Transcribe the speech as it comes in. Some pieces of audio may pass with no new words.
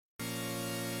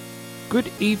Good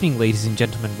evening, ladies and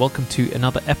gentlemen. Welcome to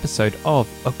another episode of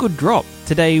A Good Drop.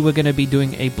 Today we're going to be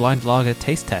doing a blind lager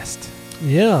taste test.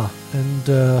 Yeah, and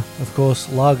of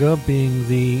course lager being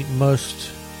the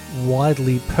most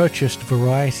widely purchased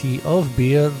variety of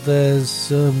beer,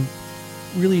 there's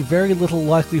really very little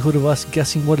likelihood of us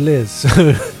guessing what it is.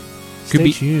 So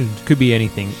stay tuned. Could be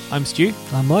anything. I'm Stu.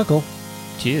 I'm Michael.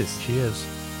 Cheers. Cheers.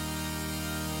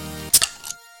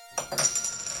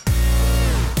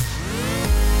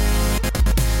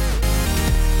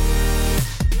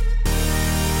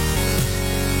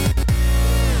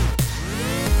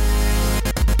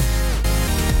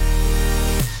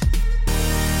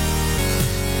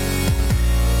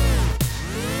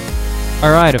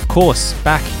 Alright, of course,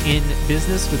 back in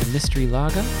business with a mystery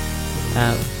lager.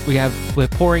 We're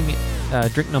pouring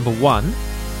drink number one.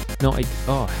 How am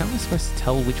I supposed to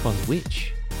tell which one's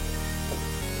which?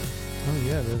 Oh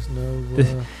yeah, there's no...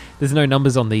 There's no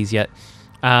numbers on these yet.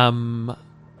 I'm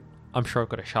sure I've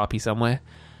got a Sharpie somewhere.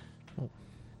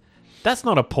 That's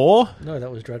not a pour. No,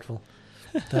 that was dreadful.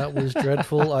 That was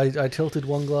dreadful. I tilted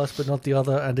one glass but not the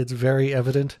other, and it's very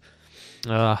evident.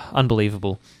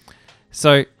 Unbelievable.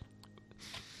 So,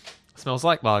 smells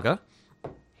like lager.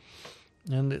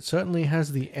 And it certainly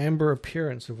has the amber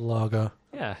appearance of lager.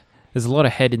 Yeah. There's a lot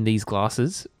of head in these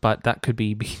glasses, but that could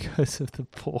be because of the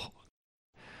pour.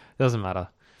 Doesn't matter.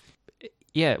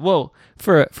 Yeah, well,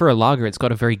 for a lager, it's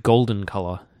got a very golden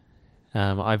colour.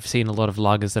 I've seen a lot of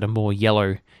lagers that are more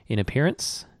yellow in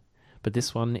appearance, but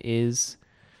this one is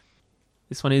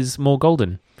more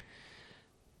golden.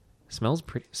 Smells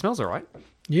alright.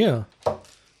 Yeah.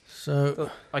 So,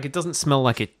 like, it doesn't smell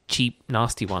like a cheap,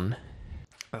 nasty one.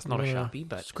 That's not a Sharpie,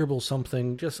 but... Scribble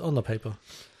something just on the paper,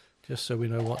 just so we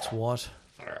know what's what.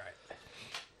 Alright.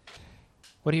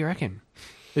 What do you reckon?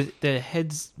 The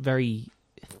head's very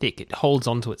thick. It holds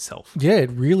onto itself. Yeah,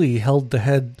 it really held the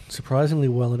head surprisingly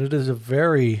well, and it is a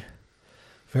very,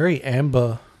 very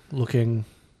amber-looking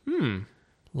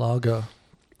lager.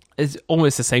 It's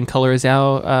almost the same colour as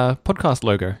our podcast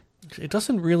logo. It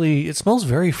doesn't really... It smells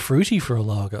very fruity for a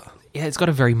lager. Yeah, it's got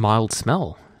a very mild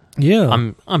smell. Yeah.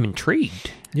 I'm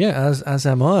intrigued. Yeah, as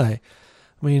am I. I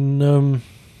mean,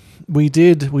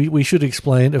 we should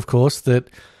explain, of course, that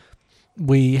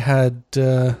we had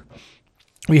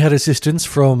assistance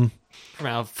from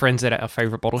our friends at our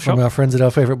favourite bottle shop. From our friends at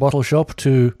our favourite bottle shop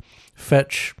to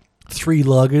fetch 3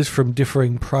 lagers from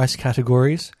differing price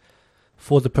categories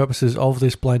for the purposes of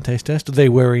this blind taste test. They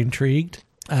were intrigued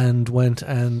and went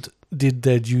and did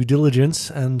their due diligence,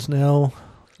 and now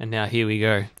here we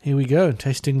go. Here we go,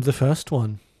 tasting the first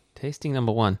one. Tasting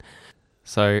number one.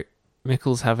 So,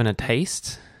 Mickle's having a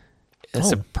taste. A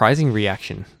surprising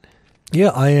reaction. Yeah,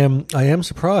 I am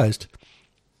surprised.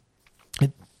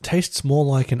 It tastes more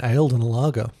like an ale than a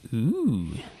lager.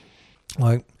 Ooh.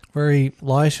 Like, very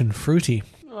light and fruity.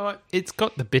 It's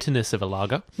got the bitterness of a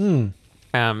lager.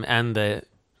 And the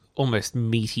almost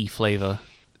meaty flavour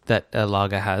that a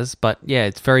lager has. But yeah,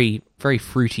 it's very, very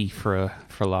fruity for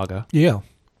a lager. Yeah.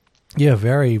 Yeah,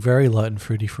 very, very light and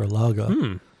fruity for a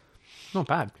lager. Not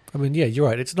bad. I mean, yeah, you're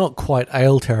right. It's not quite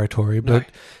ale territory, but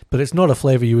it's not a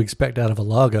flavour you expect out of a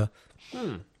lager.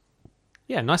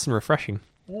 Yeah, nice and refreshing.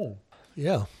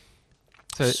 Yeah.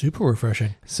 So, super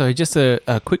refreshing. So just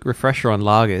a quick refresher on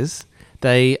lagers.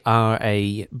 They are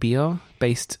a beer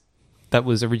that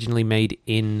was originally made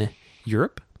in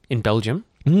Europe, in Belgium,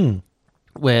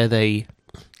 where they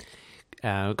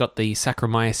got the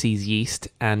Saccharomyces yeast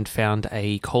and found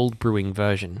a cold brewing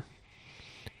version.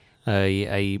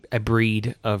 A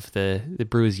breed of the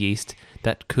brewer's yeast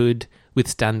that could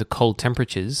withstand the cold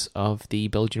temperatures of the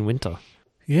Belgian winter.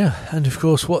 Yeah, and of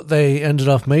course what they ended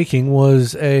up making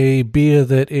was a beer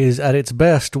that is at its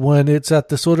best when it's at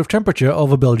the sort of temperature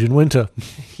of a Belgian winter.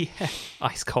 Yeah,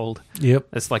 ice cold. Yep.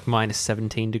 It's like minus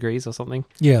 17 degrees or something.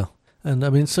 Yeah, and I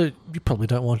mean, so you probably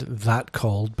don't want it that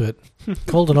cold, but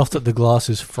cold enough that the glass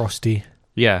is frosty.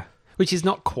 Yeah. Which is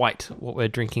not quite what we're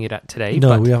drinking it at today.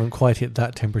 No, we haven't quite hit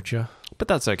that temperature. But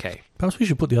that's okay. Perhaps we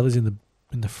should put the others in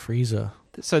the freezer.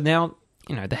 So now,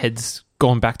 the head's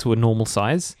gone back to a normal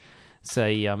size. It's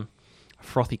a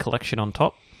frothy collection on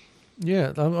top.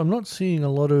 Yeah, I'm not seeing a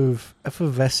lot of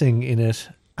effervescing in it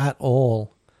at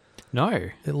all. No.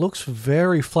 It looks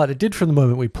very flat. It did from the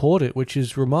moment we poured it, which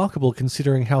is remarkable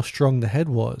considering how strong the head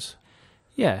was.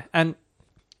 Yeah, and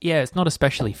it's not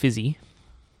especially fizzy.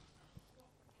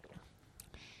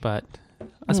 But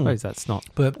I suppose that's not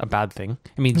a bad thing.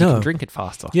 It means you can drink it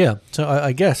faster. Yeah, so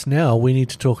I guess now we need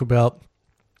to talk about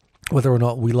whether or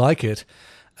not we like it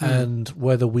and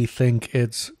whether we think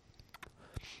it's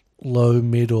low,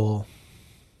 mid, or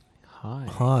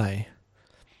high.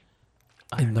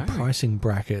 in the don't know. pricing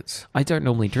brackets. I don't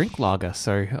normally drink lager,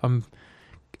 so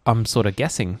I'm sort of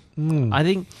guessing. I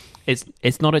think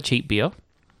it's not a cheap beer.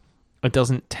 It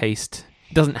doesn't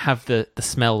have the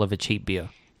smell of a cheap beer.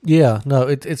 Yeah, no,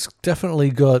 it's definitely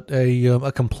got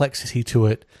a complexity to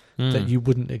it that you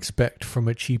wouldn't expect from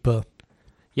a cheaper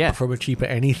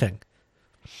anything.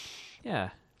 Yeah.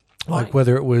 Like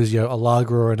whether it was a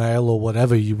lager or an ale or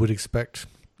whatever, you would expect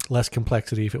less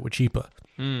complexity if it were cheaper.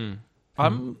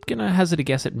 I'm gonna hazard a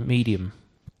guess at medium.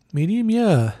 Medium,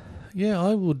 yeah,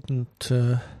 I wouldn't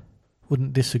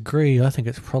disagree. I think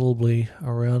it's probably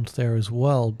around there as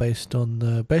well, based on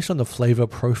the flavor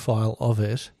profile of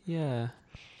it. Yeah,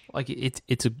 like it's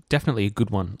definitely a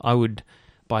good one. I would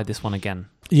buy this one again.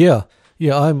 Yeah,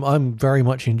 I'm very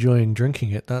much enjoying drinking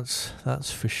it.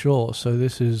 That's for sure. So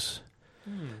this is,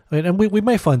 I mean, and we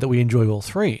may find that we enjoy all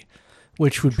three,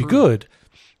 which would be good.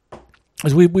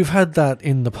 As we've had that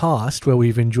in the past where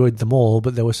we've enjoyed them all,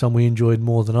 but there were some we enjoyed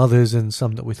more than others, and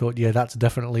some that we thought, yeah, that's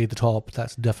definitely the top,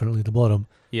 that's definitely the bottom.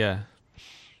 Yeah.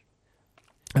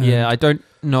 I don't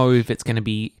know if it's going to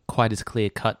be quite as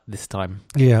clear cut this time.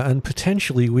 Yeah, and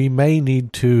potentially we may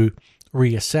need to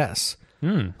reassess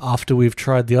after we've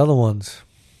tried the other ones.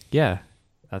 Yeah,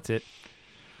 that's it.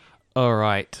 All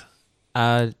right.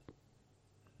 Do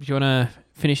you want to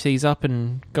finish these up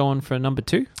and go on for number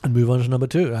 2? And move on to number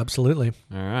 2, absolutely.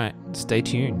 All right, stay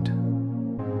tuned.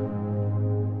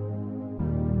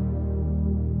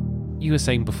 You were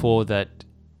saying before that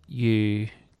you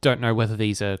don't know whether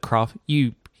these are craft.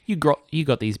 You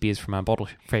got these beers from our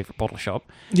favorite bottle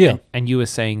shop. Yeah, and you were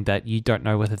saying that you don't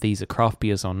know whether these are craft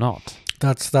beers or not.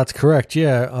 That's correct.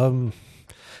 Yeah.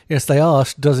 Yes, they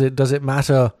asked, does it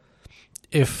matter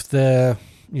if they're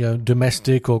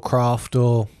domestic or craft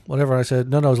or whatever? I said,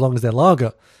 no, as long as they're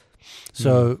lager.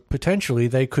 So potentially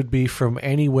they could be from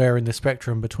anywhere in the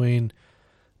spectrum between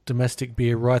domestic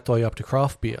beer right the way up to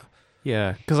craft beer.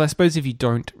 Yeah, because I suppose if you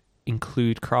don't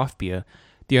include craft beer,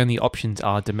 the only options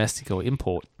are domestic or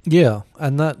import. Yeah,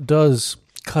 and that does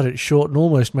cut it short and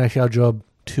almost make our job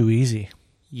too easy.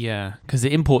 Yeah, because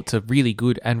the imports are really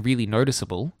good and really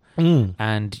noticeable,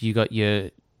 and you got your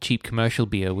cheap commercial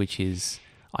beer, which is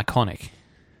iconic.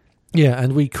 Yeah,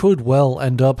 and we could well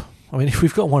end up, I mean, if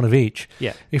we've got one of each,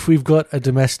 if we've got a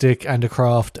domestic and a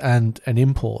craft and an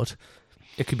import,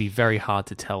 it could be very hard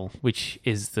to tell which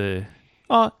is the...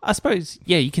 Oh, I suppose,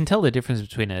 yeah, you can tell the difference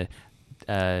between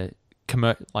what's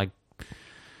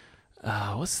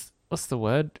the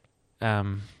word?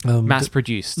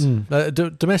 Mass-produced.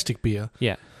 Domestic beer.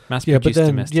 Yeah, mass-produced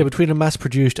domestic. Yeah, between a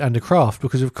mass-produced and a craft,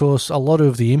 because, of course, a lot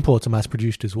of the imports are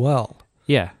mass-produced as well.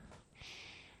 Yeah.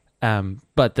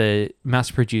 But the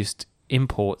mass-produced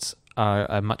imports are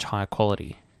a much higher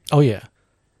quality. Oh, yeah.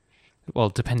 Well,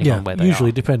 depending on where they are.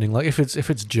 Usually depending. Like, if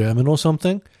it's German or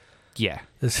something... Yeah.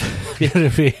 It's gonna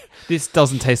be... This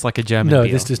doesn't taste like a German beer. No,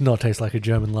 this does not taste like a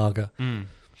German lager.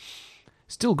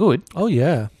 Still good. Oh,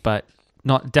 yeah. But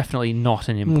definitely not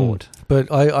an import.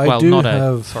 But I do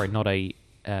have...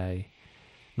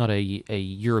 not a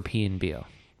European beer.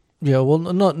 Yeah, well,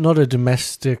 not a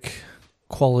domestic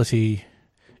quality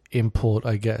import,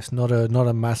 I guess. Not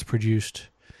a mass-produced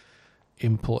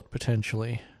import,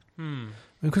 potentially.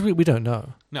 Because we don't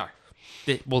know. No.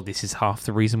 Well, this is half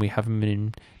the reason we have them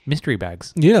in mystery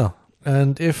bags. Yeah,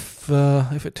 and if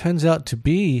it turns out to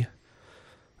be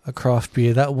a craft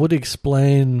beer, that would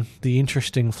explain the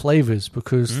interesting flavors,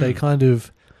 because they kind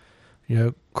of,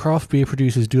 craft beer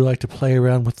producers do like to play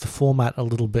around with the format a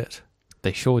little bit.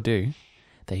 They sure do.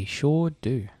 They sure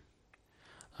do.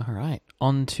 All right,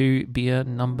 on to beer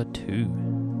number 2.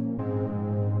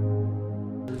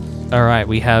 All right,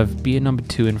 we have beer number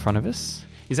 2 in front of us.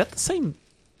 Is that the same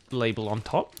label on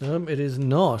top? It is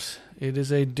not. It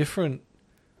is a different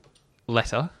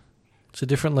letter. It's a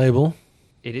different label.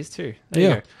 It is too. There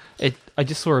you go. I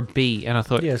just saw a B and I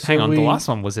thought, hang on, the last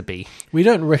one was a B. We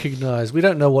don't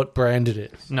know what brand it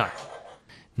is. No,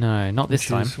 not this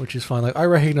time. Which is fine. Like, I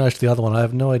recognized the other one. I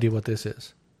have no idea what this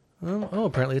is. Oh,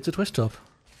 apparently it's a twist top.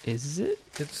 Is it?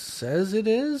 It says it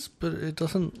is, but it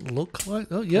doesn't look like...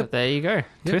 Oh, yep. There you go. Yep,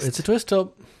 Twist. it's a twist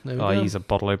top. There we go. I use a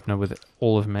bottle opener with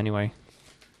all of them anyway.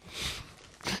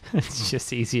 It's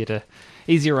just easier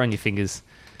on your fingers.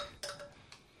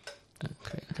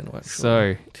 Okay, I'm going to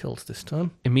actually tilt this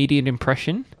time. Immediate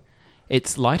impression,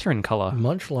 it's lighter in colour.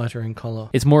 Much lighter in colour.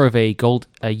 It's more of a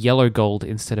yellow gold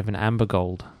instead of an amber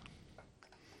gold.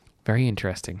 Very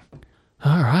interesting.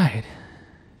 All right.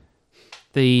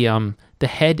 The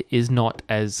head is not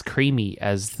as creamy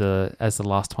as the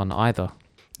last one either.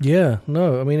 Yeah,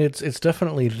 no, I mean it's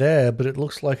definitely there, but it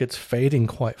looks like it's fading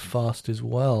quite fast as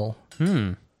well.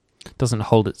 Doesn't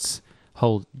hold its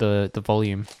hold the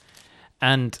volume.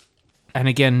 And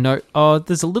again,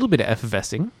 there's a little bit of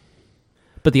effervescing,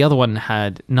 but the other one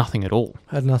had nothing at all.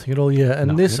 Had nothing at all, yeah. And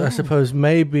Nothing this, at I all. suppose,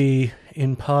 may be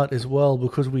in part as well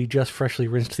because we just freshly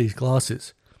rinsed these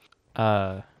glasses.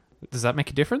 Does that make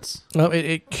a difference? No,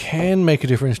 it can make a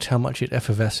difference to how much it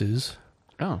effervesces.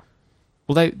 Oh.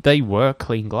 Well, they were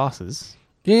clean glasses.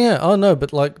 Yeah, oh no,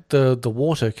 but like the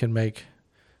water can make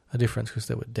a difference because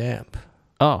they were damp.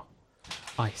 Oh.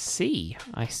 I see.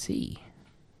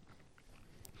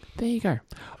 There you go.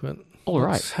 But All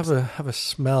right. let's have a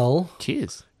smell.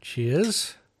 Cheers.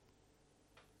 Cheers.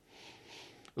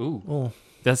 Ooh. Oh,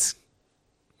 That's...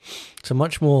 it's a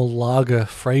much more lager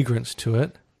fragrance to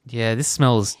it. Yeah, this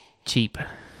smells cheap.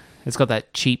 It's got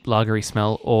that cheap lagery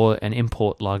smell or an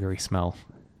import lagery smell.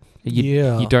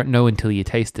 You don't know until you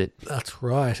taste it. That's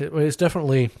right. It's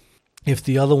definitely, if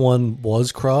the other one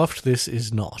was craft, this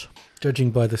is not.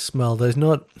 Judging by the smell, there's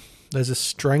a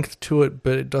strength to it,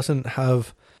 but it doesn't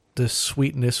have the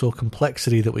sweetness or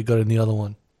complexity that we got in the other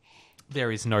one.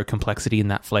 There is no complexity in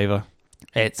that flavor.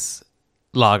 It's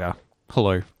lager.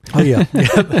 Hello. Oh yeah,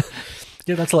 yeah,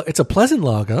 yeah. That's like, it's a pleasant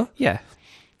lager. Yeah.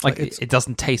 Like, it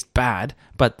doesn't taste bad,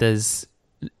 but there's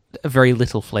a very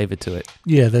little flavor to it.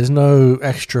 Yeah, there's no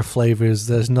extra flavors.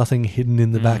 There's nothing hidden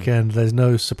in the back end. There's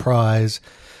no surprise.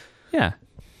 Yeah.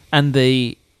 And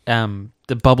the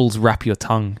bubbles wrap your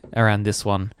tongue around this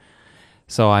one.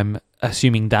 So I'm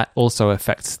assuming that also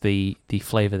affects the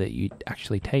flavor that you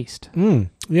actually taste.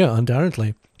 Yeah,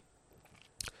 undoubtedly.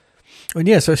 And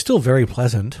yeah, so it's still very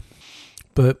pleasant.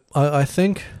 But I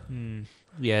think...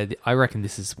 Yeah, I reckon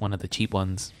this is one of the cheap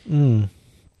ones.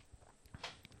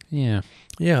 Yeah.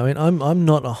 Yeah, I mean, I'm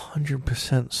not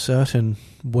 100% certain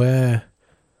where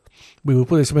we would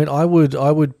put this. I mean, I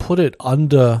would put it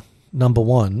under number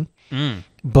one,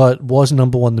 but was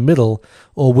number one the middle,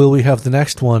 or will we have the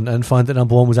next one and find that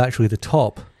number one was actually the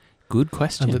top, Good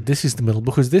question. and that this is the middle?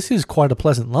 Because this is quite a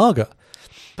pleasant lager.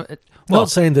 But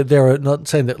Not saying that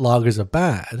lagers are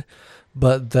bad,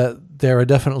 but that there are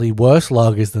definitely worse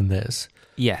lagers than this.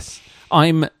 yes,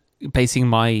 I'm basing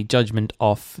my judgment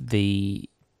off the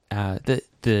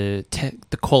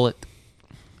quality.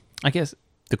 I guess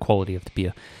the quality of the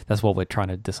beer. That's what we're trying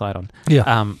to decide on.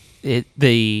 Yeah.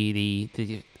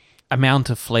 The amount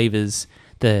of flavors,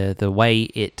 the way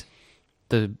it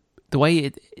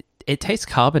tastes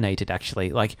carbonated,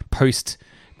 actually, like post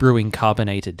brewing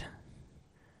carbonated.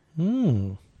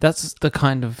 That's the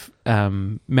kind of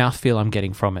mouthfeel I'm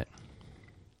getting from it.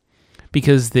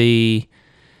 Because the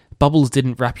bubbles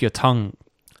didn't wrap your tongue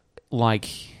like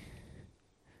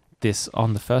this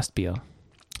on the first beer.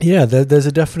 Yeah, there's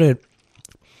a definite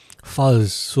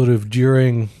fuzz sort of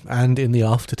during and in the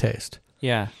aftertaste.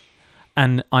 Yeah.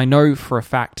 And I know for a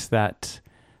fact that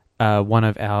one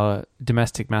of our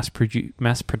domestic mass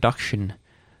production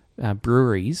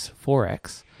breweries,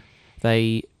 4X,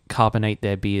 they carbonate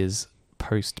their beers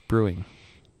post-brewing.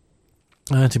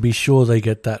 To be sure they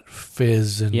get that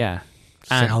fizz and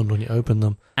sound when you open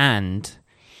them. And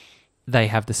they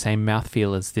have the same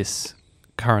mouthfeel as this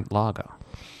current lager.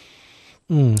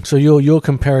 So you're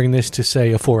comparing this to,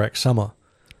 say, a 4X Summer?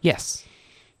 Yes.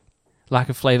 Lack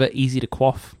of flavor, easy to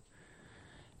quaff.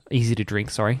 Easy to drink,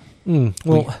 sorry.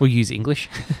 Well, we'll use English.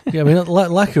 yeah, I mean,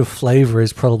 lack of flavor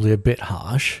is probably a bit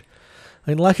harsh.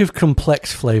 I mean, lack of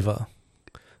complex flavor,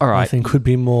 All right. I think, could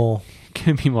be more...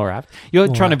 Could be more apt. You're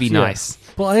more trying to apt, be yeah. nice.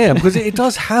 Well, I am, because it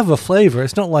does have a flavor.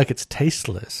 It's not like it's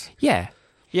tasteless. Yeah.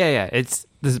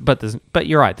 But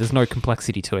you're right. There's no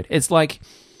complexity to it. It's like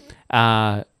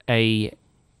the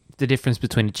difference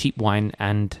between a cheap wine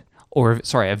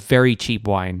a very cheap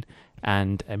wine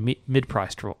and a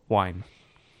mid-priced wine.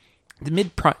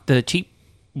 The cheap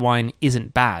wine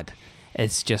isn't bad.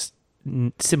 It's just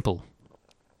simple.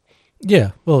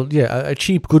 Yeah, well, yeah, a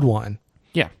cheap good wine,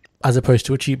 Yeah. as opposed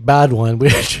to a cheap bad wine,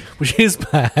 which is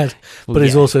bad, but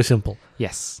is yeah. also simple.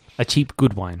 Yes. A cheap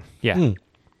good wine. Yeah.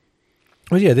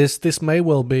 Well, yeah, this may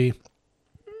well be.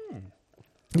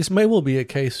 This may well be a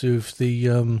case of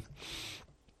the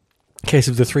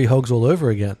Three Hogs all over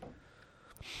again,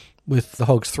 with the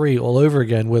Hogs 3 all over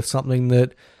again, with something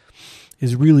that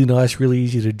is really nice, really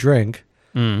easy to drink,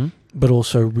 but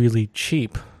also really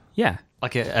cheap. Yeah.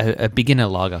 Like a beginner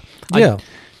lager. Yeah.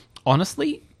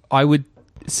 Honestly, I would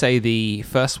say the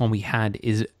first one we had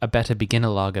is a better beginner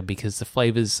lager because the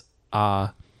flavors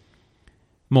are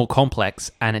more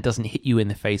complex and it doesn't hit you in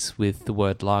the face with the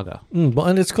word lager.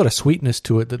 And it's got a sweetness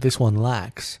to it that this one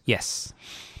lacks. Yes.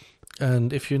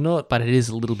 And if you're not... But it is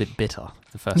a little bit bitter,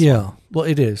 the first one. Yeah, well,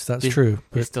 it is. That's true.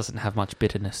 This doesn't have much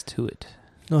bitterness to it.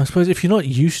 No, I suppose if you're not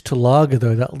used to lager,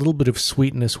 though, that little bit of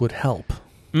sweetness would help.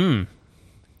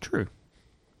 True.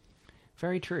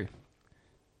 Very true.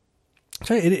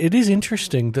 So it is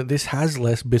interesting that this has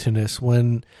less bitterness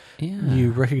when Yeah. you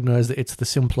recognise that it's the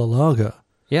simpler lager.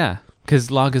 Yeah, because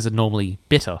lagers are normally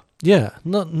bitter. Yeah,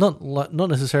 not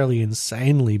necessarily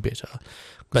insanely bitter,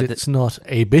 But because it's not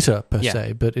a bitter per Yeah.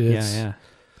 se, but it's Yeah.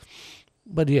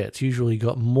 but yeah, it's usually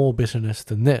got more bitterness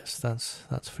than this.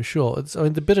 That's for sure.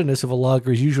 The bitterness of a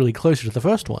lager is usually closer to the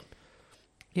first one.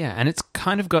 Yeah, and it's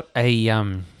kind of got a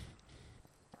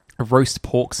roast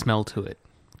pork smell to it.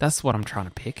 That's what I'm trying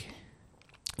to pick.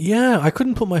 Yeah, I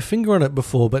couldn't put my finger on it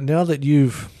before, but now that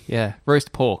you've Yeah,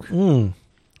 roast pork.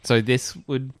 So this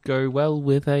would go well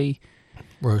with a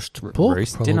roast pork,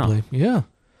 roast probably. dinner. Yeah,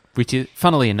 which is,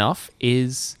 funnily enough,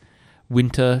 is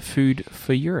winter food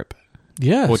for Europe.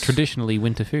 yes, Or traditionally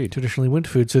winter food. traditionally winter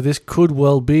food. So this could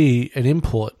well be an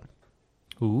import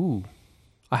Ooh.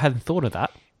 I hadn't thought of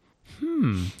that.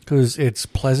 because it's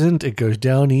pleasant. It goes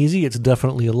down easy. It's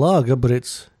definitely a lager, but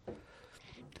it's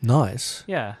nice,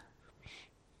 Yeah.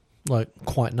 like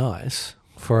quite nice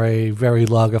for a very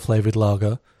lager flavored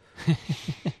lager.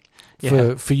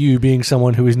 Yeah. For you being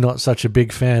someone who is not such a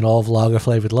big fan of lager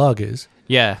flavored lagers.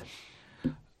 Yeah.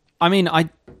 I mean, I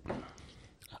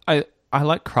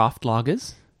like craft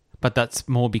lagers, but that's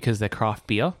more because they're craft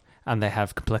beer and they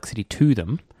have complexity to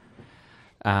them.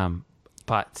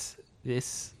 But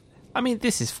this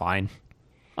is fine.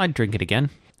 I'd drink it again.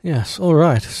 Yes, all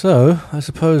right. So I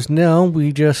suppose now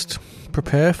we just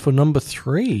prepare for number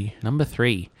 3. Number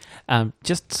 3.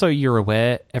 Just so you're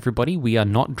aware, everybody, we are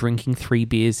not drinking 3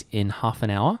 beers in half an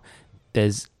hour.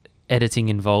 There's editing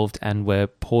involved, and we're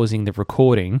pausing the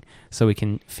recording so we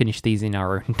can finish these in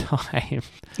our own time.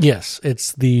 Yes,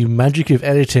 it's the magic of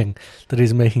editing that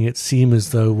is making it seem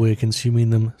as though we're consuming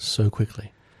them so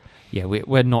quickly. Yeah,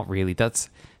 we're not really. That's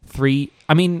 3...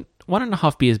 I mean,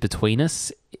 1.5 beers between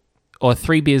us, or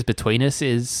 3 beers between us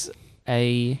is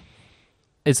a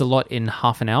lot in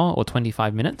half an hour or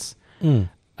 25 minutes.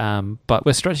 But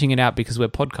we're stretching it out because we're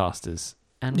podcasters.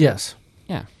 And Yes,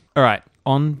 yeah. All right,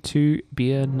 on to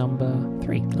beer number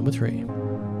 3. number 3.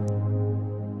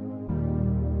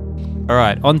 All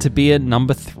right, on to beer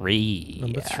number 3.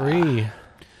 Number 3.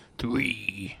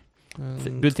 3.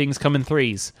 Good things come in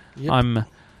threes. Yep. I'm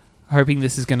hoping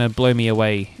this is going to blow me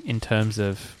away in terms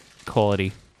of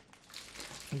quality.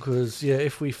 Because, yeah,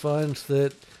 if we find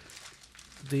that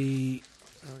the...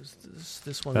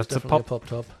 this one is That's a definitely a pop. pop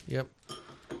top. Yep.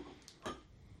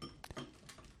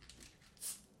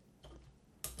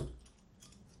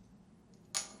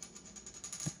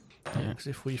 Yeah. 'Cause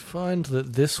if we find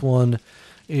that this one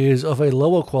is of a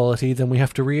lower quality, then we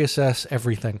have to reassess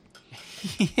everything.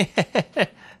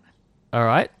 All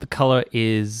right, the color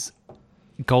is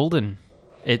golden.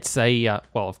 It's a,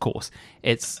 well, of course,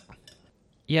 it's,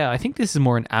 yeah, I think this is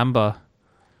more an amber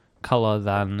color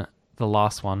than the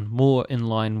last one, more in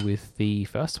line with the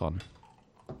first one.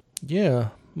 Yeah,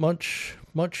 much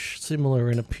similar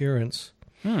in appearance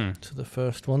to the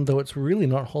first one, though it's really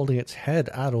not holding its head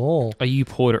at all. Oh, you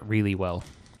poured it really well.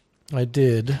 I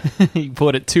did. You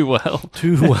poured it too well.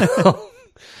 Too well.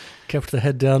 Kept the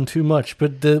head down too much,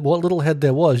 but what little head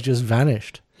there was just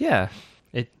vanished. Yeah,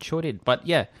 it sure did. But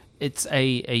yeah, it's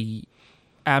a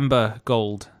amber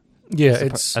gold. Yeah,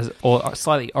 it's or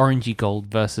slightly orangey gold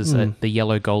versus the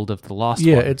yellow gold of the last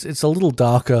yeah, one. it's a little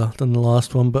darker than the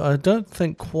last one, but I don't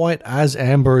think quite as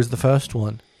amber as the first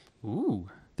one. Ooh,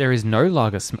 there is no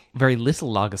lager, very little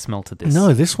lager smell to this.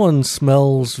 No, this one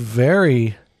smells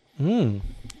very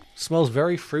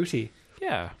fruity.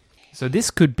 Yeah. So this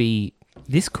could be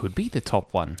the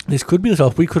top one. This could be the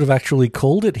top. We could have actually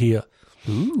called it here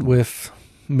with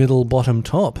middle, bottom,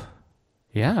 top.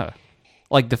 Yeah.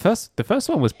 Like the first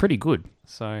one was pretty good.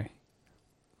 So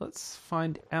let's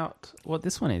find out what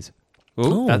this one is.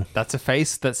 Ooh, Oh. that's a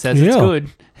face that says it's Yeah. good.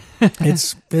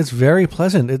 It's very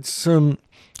pleasant.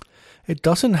 It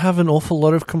doesn't have an awful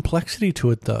lot of complexity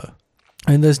to it though.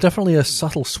 And there's definitely a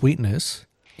subtle sweetness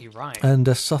You're right. and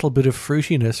a subtle bit of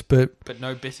fruitiness, but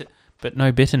no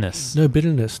bitterness. no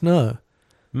bitterness, no.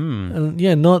 And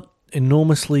yeah, not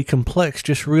enormously complex,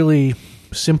 just really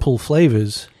simple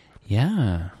flavors,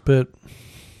 Yeah. but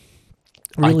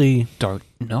really Don't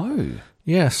know.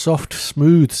 yeah, soft,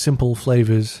 smooth, simple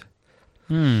flavors.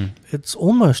 It's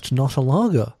almost not a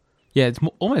lager. Yeah, it's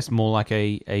almost more like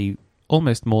a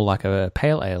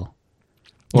pale ale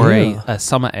or Yeah. a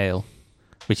summer ale,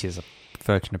 which is a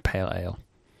version of pale ale.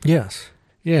 Yes.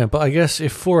 Yeah, but I guess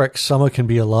if 4X Summer can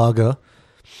be a lager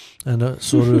and a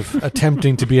sort of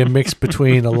attempting to be a mix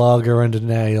between a lager and an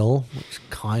ale, which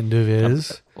kind of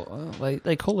is. Well,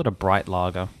 they call it a bright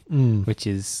lager, which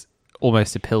is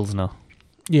almost a pilsner.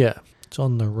 Yeah. It's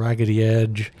on the raggedy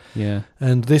edge. Yeah.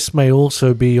 And this may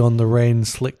also be on the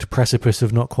rain-slicked precipice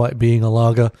of not quite being a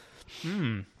lager.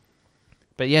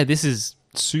 But yeah, this is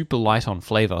super light on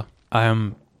flavor.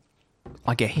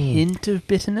 Like a hint of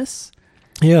bitterness.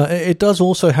 Yeah, it does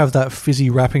also have that fizzy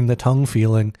wrapping the tongue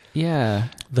feeling Yeah.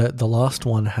 that the last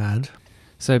one had.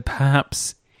 So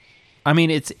perhaps, I mean,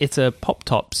 it's a pop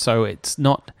top, so it's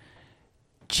not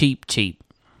cheap,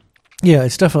 Yeah,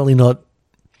 it's definitely not.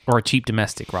 or a cheap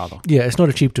domestic rather. Yeah, it's not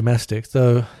a cheap domestic,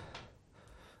 though.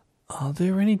 Are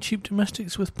there any cheap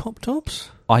domestics with pop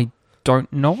tops? I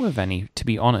don't know of any, to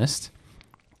be honest.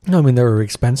 No, I mean, there are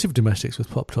expensive domestics with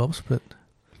pop tops, but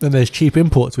then there's cheap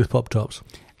imports with pop tops.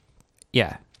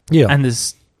 Yeah. Yeah. And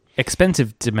there's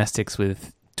expensive domestics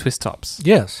with twist tops.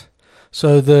 Yes.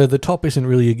 So the top isn't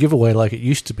really a giveaway like it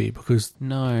used to be because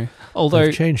No.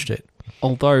 they've changed it.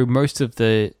 Although most of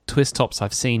the twist tops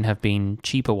I've seen have been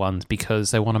cheaper ones because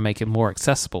they want to make it more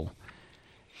accessible.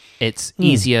 It's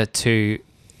easier to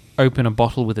open a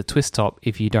bottle with a twist top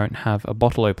if you don't have a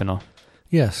bottle opener.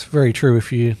 Yes, very true.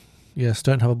 If you,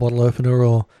 don't have a bottle opener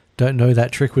or don't know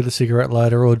that trick with a cigarette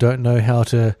lighter or don't know how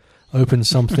to open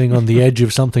something on the edge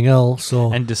of something else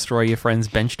or... And destroy your friend's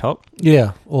bench top.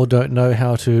 Yeah, or don't know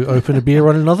how to open a beer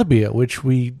on another beer, which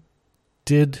we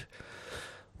did...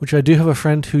 Which I do have a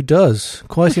friend who does,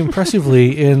 quite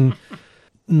impressively, in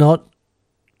not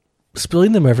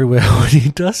spilling them everywhere when he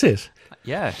does it.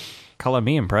 Yeah. Colour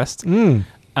me impressed. Yeah,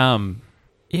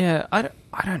 I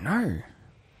don't know.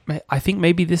 I think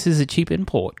maybe this is a cheap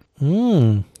import.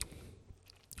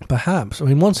 Perhaps. I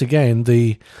mean, once again,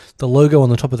 the logo on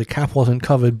the top of the cap wasn't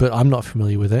covered, but I'm not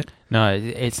familiar with it. No,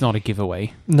 it's not a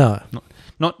giveaway. No.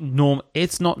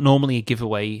 It's not normally a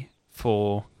giveaway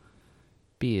for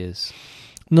beers.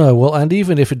 No, well, and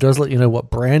even if it does let you know what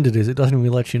brand it is, it doesn't really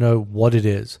let you know what it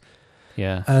is.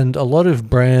 Yeah. And a lot of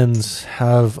brands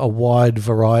have a wide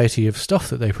variety of stuff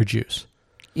that they produce.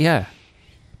 Yeah.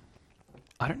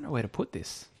 I don't know where to put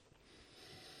this.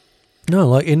 No,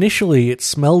 like initially it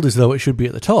smelled as though it should be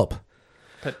at the top.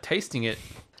 But tasting it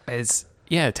there's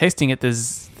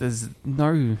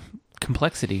no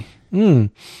complexity.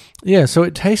 Yeah, so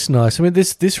it tastes nice. I mean,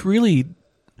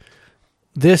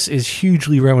 this is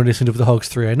hugely reminiscent of the Hogs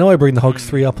 3. I know I bring the Hogs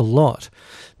 3 up a lot,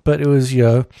 but it was,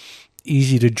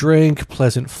 easy to drink,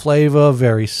 pleasant flavor,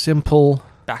 very simple.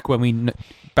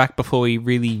 Back before we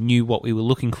really knew what we were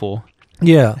looking for.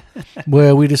 Yeah,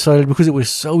 where we decided because it was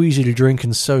so easy to drink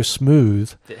and so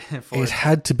smooth, it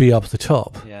had to be up the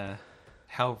top. Yeah.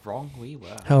 How wrong we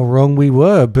were. How wrong we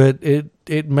were, but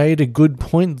it made a good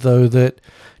point, though, that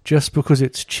just because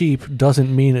it's cheap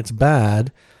doesn't mean it's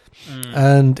bad,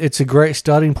 and it's a great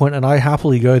starting point, and I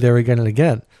happily go there again and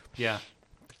again. Yeah.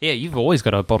 Yeah, you've always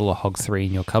got a bottle of Hogs 3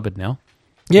 in your cupboard now.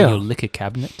 Yeah. In your liquor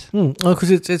cabinet. Oh,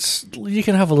 because it's you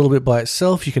can have a little bit by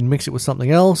itself, you can mix it with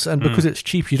something else, and because it's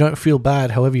cheap, you don't feel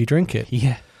bad however you drink it.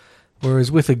 Yeah.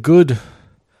 Whereas with a good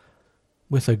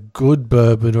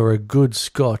bourbon or a good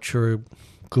scotch or a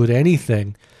good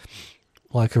anything,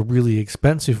 like a really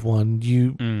expensive one,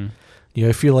 you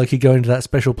feel like you're going to that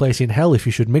special place in hell if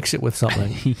you should mix it with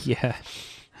something. Yeah.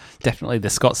 Definitely the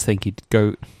Scots think you'd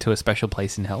go to a special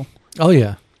place in hell. Oh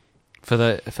yeah. For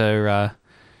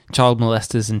child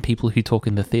molesters and people who talk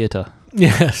in the theatre.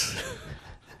 Yes.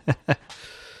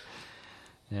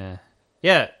 Yeah.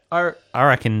 Yeah,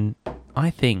 I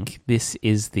think this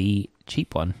is the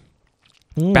cheap one.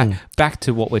 Back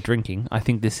to what we're drinking. I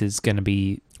think this is going to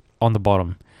be on the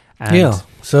bottom. And yeah.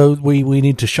 So we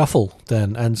need to shuffle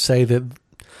then and say that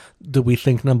we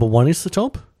think number 1 is the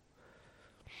top.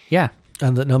 Yeah.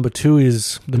 And that number 2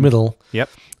 is the middle. Yep.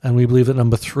 And you believe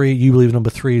number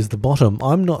 3 is the bottom.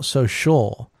 I'm not so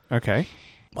sure. Okay.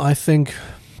 I think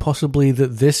possibly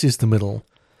that this is the middle.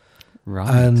 Right.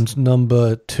 And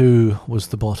number 2 was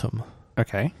the bottom.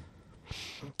 Okay.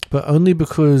 But only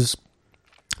because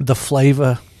the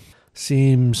flavor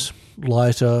seems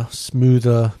lighter,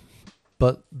 smoother,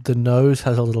 but the nose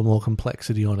has a little more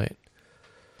complexity on it.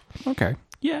 Okay.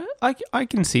 Yeah, I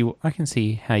can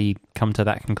see how you come to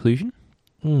that conclusion.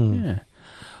 Yeah.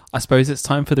 I suppose it's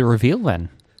time for the reveal then.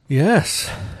 Yes.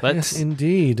 Yes,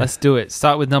 indeed. Let's do it.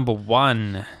 Start with number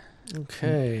 1.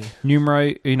 Okay.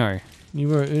 Numero uno.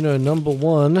 Numero uno, number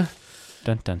 1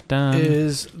 Dun, dun, dun.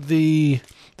 is the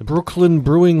Brooklyn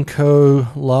Brewing Co.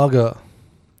 Lager.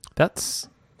 That's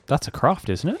a craft,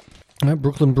 isn't it?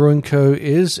 Brooklyn Brewing Co.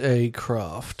 is a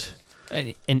craft.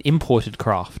 An imported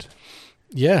craft.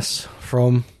 Yes,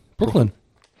 from Brooklyn.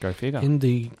 Go figure. In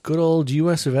the good old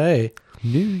US of A.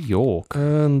 New York.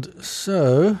 And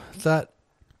so that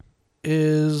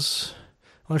is...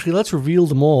 Actually, let's reveal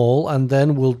them all and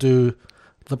then we'll do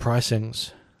the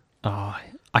pricings. Oh,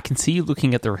 I can see you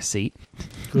looking at the receipt.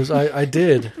 Because I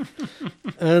did.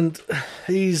 And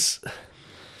he's...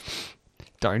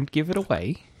 Don't give it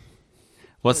away.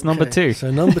 What's number 2? So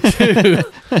number 2...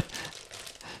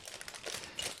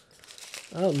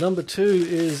 Oh, number 2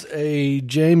 is a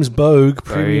James Bogue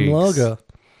Premium Bogues. Lager.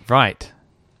 Right.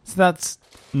 So that's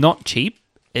not cheap.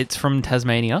 It's from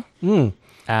Tasmania. Mm.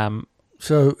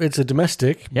 So it's a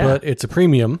domestic, Yeah. but it's a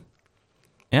premium.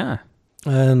 Yeah.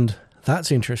 And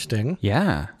that's interesting.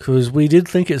 Yeah. Because we did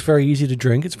think it's very easy to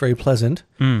drink. It's very pleasant.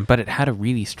 But it had a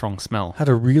really strong smell. Had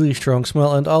a really strong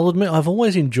smell. And I'll admit, I've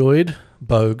always enjoyed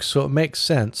Bogue, so it makes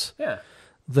sense Yeah.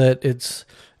 that it's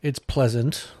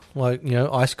pleasant. Like,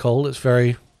 ice cold. It's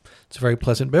a very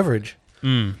pleasant beverage.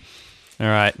 All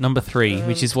right. Number 3,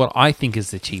 which is what I think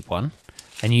is the cheap one,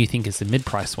 and you think is the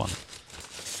mid-price one.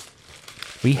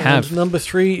 We have... And number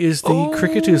 3 is the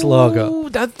Cricketers Lager. Oh,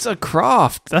 that's a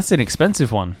craft. That's an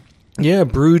expensive one. Yeah,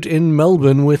 brewed in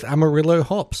Melbourne with Amarillo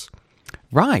hops.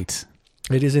 Right.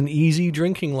 It is an easy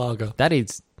drinking lager. That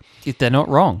is... They're not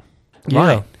wrong. Yeah.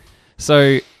 Right.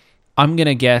 So, I'm going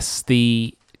to guess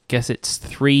it's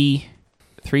 3,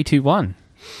 2, 1.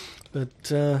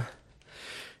 But,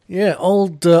 yeah,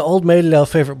 old mate at our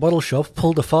favourite bottle shop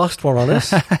pulled a fast one on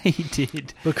us. He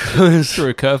did. Because Threw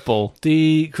a curveball.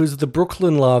 the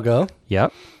Brooklyn Lager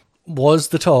Yep. was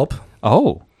the top,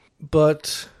 Oh.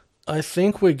 but I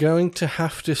think we're going to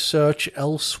have to search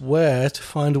elsewhere to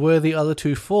find where the other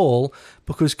 2 fall,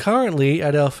 because currently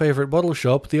at our favourite bottle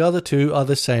shop, the other 2 are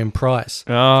the same price.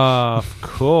 Oh, of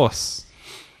course.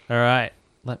 All right.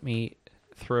 Let me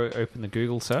throw open the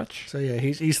Google search. So yeah,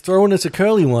 he's throwing us a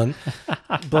curly one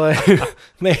by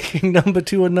making number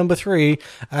 2 and number 3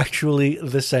 actually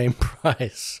the same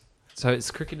price. So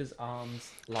it's Cricketer's Arms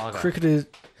Lager.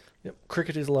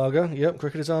 Cricketers Lager. Yep,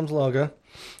 Cricketers Arms Lager.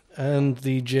 And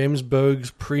the James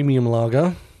Bogue's Premium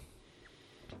Lager.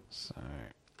 So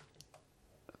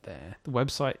there. The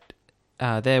website,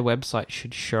 their website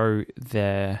should show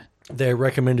their Their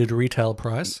recommended retail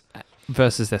price.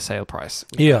 versus their sale price.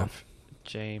 We Yeah. have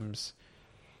James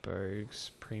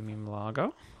Bogue's Premium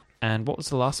Lager. And what was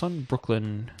the last one?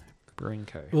 Brooklyn Brewing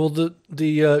Co. Well,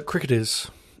 the Cricketers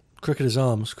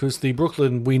Arms, because the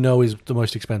Brooklyn we know is the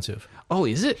most expensive. Oh,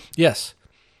 is it? Yes.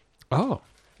 Oh.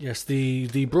 Yes,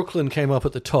 the Brooklyn came up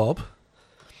at the top,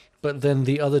 but then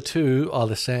the other 2 are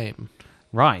the same.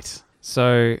 Right.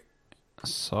 So.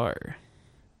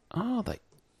 Oh,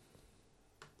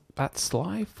 that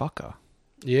sly fucker.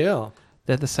 Yeah.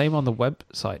 They're the same on the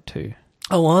website too.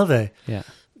 Oh, are they? Yeah.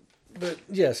 But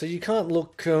yeah, so you can't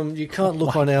look. You can't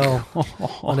look on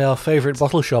our favorite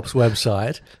bottle shop's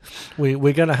website.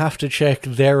 We're going to have to check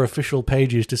their official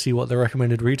pages to see what the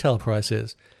recommended retail price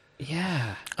is.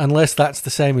 Yeah. Unless that's the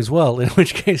same as well, in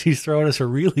which case he's throwing us a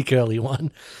really curly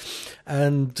one.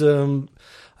 And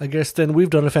I guess then we've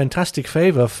done a fantastic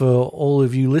favour for all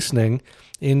of you listening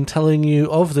in telling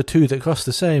you of the 2 that cost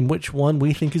the same, which one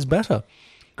we think is better.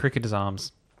 Cricketer's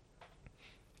Arms.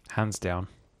 Hands down.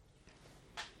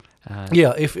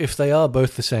 Yeah, if they are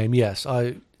both the same, yes,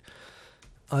 I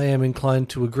am inclined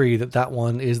to agree that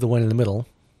one is the one in the middle,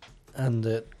 and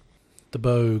that the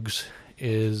Bogues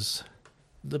is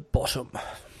the bottom.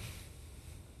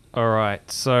 All right.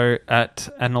 So at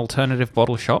an alternative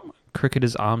bottle shop,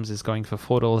 Cricketer's Arms is going for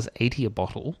 $4.80 a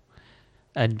bottle,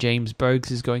 and James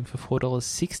Bogue's is going for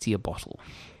 $4.60 a bottle.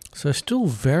 So still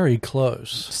very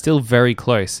close. Still very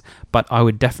close, but I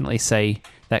would definitely say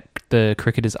that the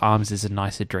Cricketer's Arms is a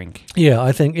nicer drink. Yeah,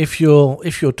 I think if you're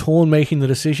torn making the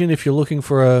decision, if you're looking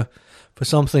for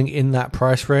something in that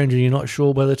price range and you're not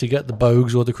sure whether to get the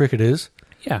Bogues or the Cricketers,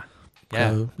 Yeah.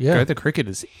 Go the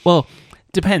Cricketers. Well,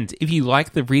 depends. If you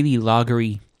like the really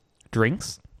lagery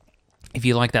drinks, if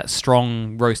you like that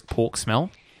strong roast pork smell,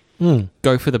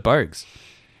 go for the Bogues.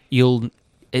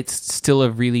 It's still a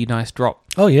really nice drop.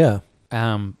 oh yeah,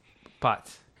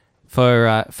 But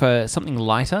for something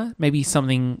lighter, maybe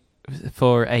something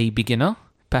for a beginner,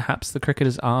 perhaps the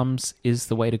Cricketer's Arms is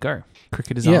the way to go.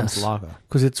 Cricketer's Arms Lager.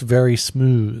 because it's very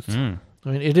smooth. I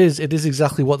mean, it is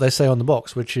exactly what they say on the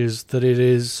box, which is that it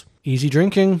is easy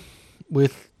drinking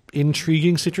with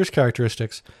intriguing citrus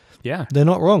characteristics. Yeah. They're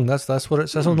not wrong. That's what it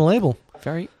says on the label.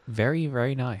 Very, very,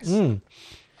 very nice.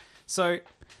 So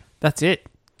that's it.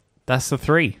 That's the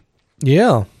 3.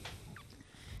 Yeah.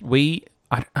 Were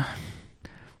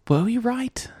we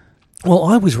right? Well,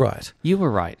 I was right. You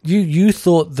were right. You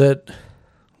thought that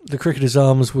the Cricketer's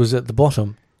Arms was at the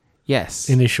bottom Yes.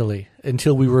 initially,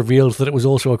 until we revealed that it was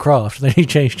also a craft. Then you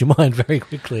changed your mind very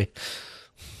quickly.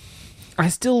 I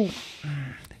still...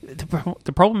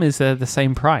 The problem is they're the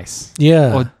same price.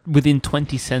 Yeah. Or within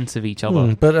 20 cents of each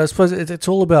other. But I suppose it's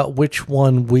all about which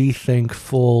one we think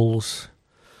falls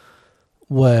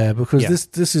where, because Yeah.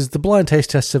 this is the blind taste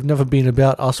tests have never been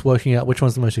about us working out which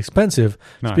one's the most expensive.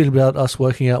 No. It's been about us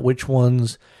working out which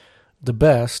one's the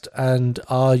best, and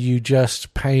are you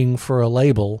just paying for a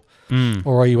label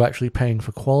or are you actually paying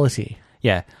for quality?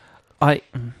 Yeah. I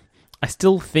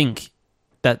still think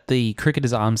that the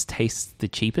Cricketer's Arms tastes the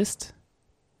cheapest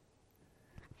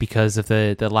because of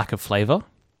the lack of flavour.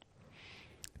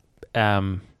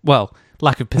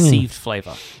 Lack of perceived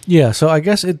flavour. Yeah, so I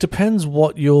guess it depends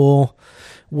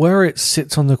where it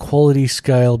sits on the quality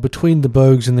scale between the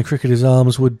Bogues and the Cricketer's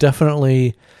Arms would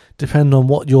definitely depend on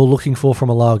what you're looking for from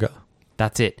a lager.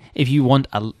 That's it. If you want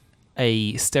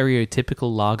a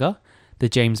stereotypical lager, the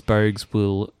James Bogues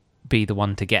will be the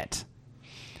one to get.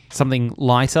 Something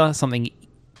lighter, something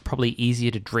probably easier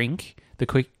to drink, the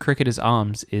Cricketer's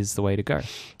Arms is the way to go.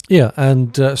 Yeah,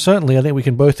 and certainly I think we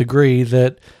can both agree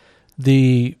that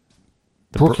the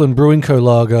Brooklyn Brewing Co.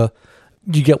 lager,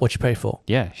 you get what you pay for.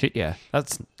 Yeah, shit, yeah.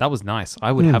 That was nice.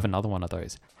 I would have another one of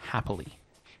those, happily.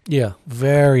 Yeah,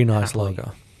 very nice Happily.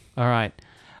 lager. All right.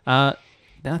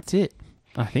 That's it,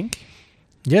 I think.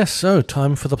 Yes, so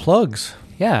time for the plugs.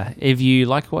 Yeah, if you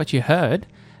like what you heard,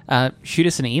 shoot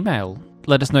us an email.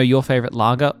 Let us know your favourite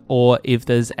lager, or if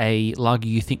there's a lager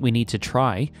you think we need to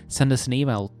try, send us an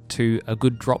email to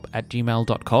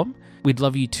agooddrop@gmail.com. We'd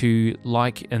love you to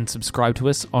like and subscribe to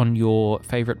us on your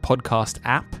favourite podcast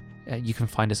app. You can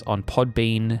find us on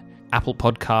Podbean, Apple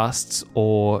Podcasts,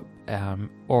 or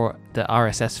the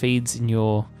RSS feeds in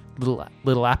your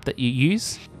little app that you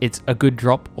use. It's A Good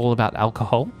Drop, all about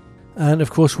alcohol. And of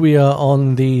course, we are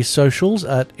on the socials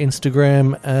at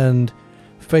Instagram and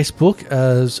Facebook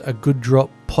as A Good Drop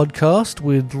Podcast.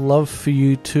 We'd love for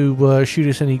you to shoot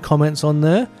us any comments on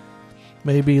there.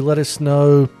 Maybe let us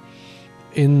know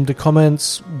in the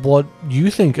comments what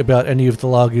you think about any of the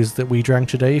lagers that we drank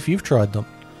today, if you've tried them.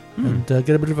 And get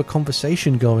a bit of a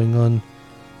conversation going on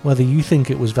whether you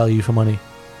think it was value for money.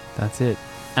 That's it.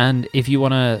 And if you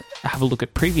want to have a look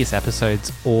at previous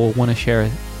episodes or want to share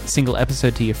a single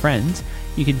episode to your friends,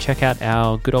 you can check out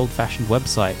our good old-fashioned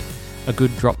website,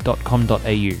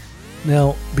 agooddrop.com.au.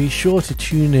 Now, be sure to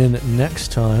tune in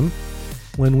next time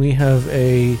when we have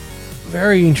a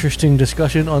very interesting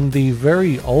discussion on the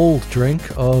very old drink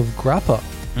of grappa.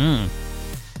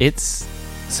 It's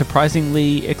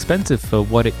surprisingly expensive for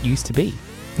what it used to be.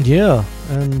 Yeah,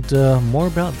 and more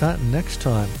about that next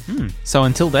time. So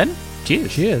until then,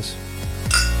 cheers. Cheers.